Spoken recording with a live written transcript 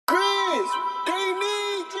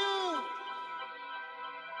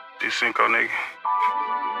Cinco, nigga.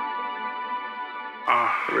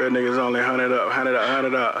 Real niggas only 100 up, 100 up,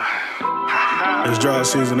 100 up. It's dry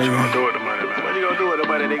season, nigga. What you gonna do with the money, man? What you gonna do with the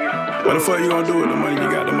money, nigga? What the fuck you gonna do with the money? You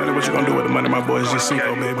got the money, what you gonna do with the money? My boy, it's just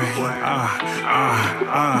Cinco, baby.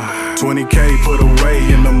 20K put away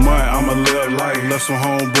in the month, I'ma live life. Left some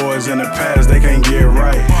homeboys in the past, they can't get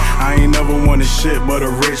right. I ain't never wanted shit but a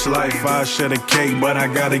rich life. I share the cake, but I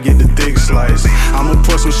gotta get the thick slice. I'ma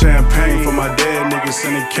pour some champagne for my dad, niggas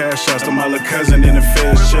sending cash outs to my little cousin in the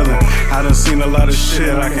feds chillin'. I done seen a lot of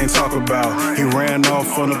shit I can't talk about. He ran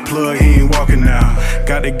off on the plug, he ain't walking now.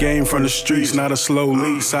 Got the game from the streets, not a slow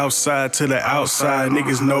lease. Outside to the outside,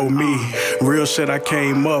 niggas know me. Real shit, I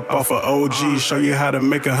came up off of OG. Show you how to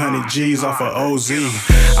make 100 G's off of OZ.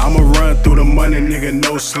 I'ma run through the money, nigga,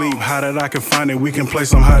 no sleep. How that I can find it, we can play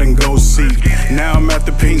some hide and go seek. Now I'm at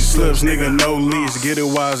the pink slips, nigga, no lease. Get it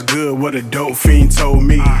while it's good, what a dope fiend told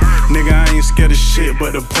me. Nigga, I ain't scared of shit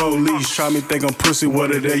but the police. Try me think I'm pussy,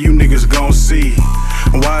 what it is, you niggas gon' see.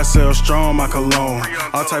 YSL strong, my cologne.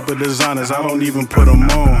 All type of designers, I don't even put them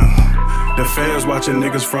on. The feds watching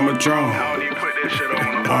niggas from a drone. The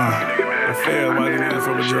feds watching niggas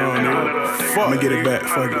from a drone, nigga. Fuck, I'ma get it back,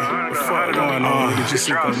 fuck it. Fuck going on, nigga, just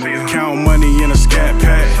count money in a scat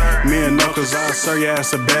pack. Me and Knuckles, I'll serve your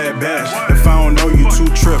ass a bad batch. If I don't know you, 2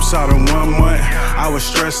 trips out in 1 month. I was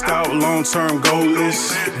stressed out, long-term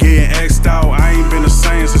goalless. Getting X'd out, I ain't been the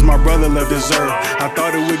same since my brother left this earth. I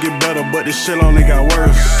thought it would get better, but this shit only got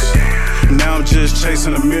worse. Now I'm just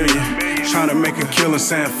chasing a million. Tryna make a killing,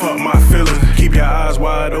 saying fuck my feelings. Keep your eyes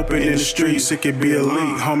wide open in the streets, it could be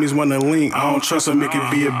elite. Homies wanna link, I don't trust them, it could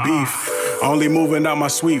be a beef. Only moving out my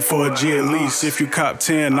suite for a G at least. If you cop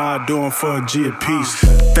 10, I'll do them for a G a piece.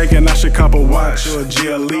 Thinking I should cop a watch or a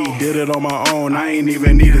GLE. Did it on my own, I ain't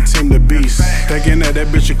even need a team to beast. Thinking that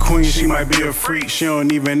bitch a queen, she might be a freak. She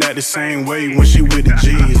don't even act the same way when she with the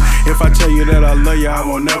G's. If I tell you that I love you, I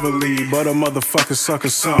won't never leave. But a motherfucker sucker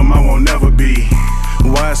something I won't never be.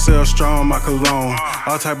 YSL strong, my cologne.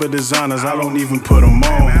 All type of designers, I don't even put them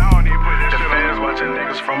on. The fans watching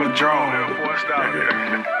niggas from a drone. The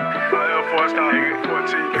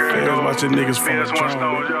fans watching niggas from a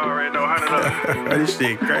drone. This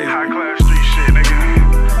shit crazy. High class street shit, nigga.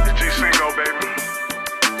 It's G Cinco, baby.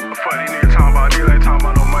 What the fuck these niggas talking about? These ain't talking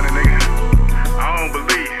about no money, nigga. I don't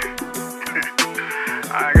believe.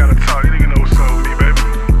 I ain't gotta talk. You nigga know what's up with me, baby.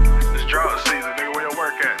 It's drought season, nigga. Where your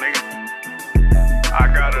work at, nigga? I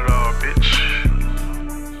got it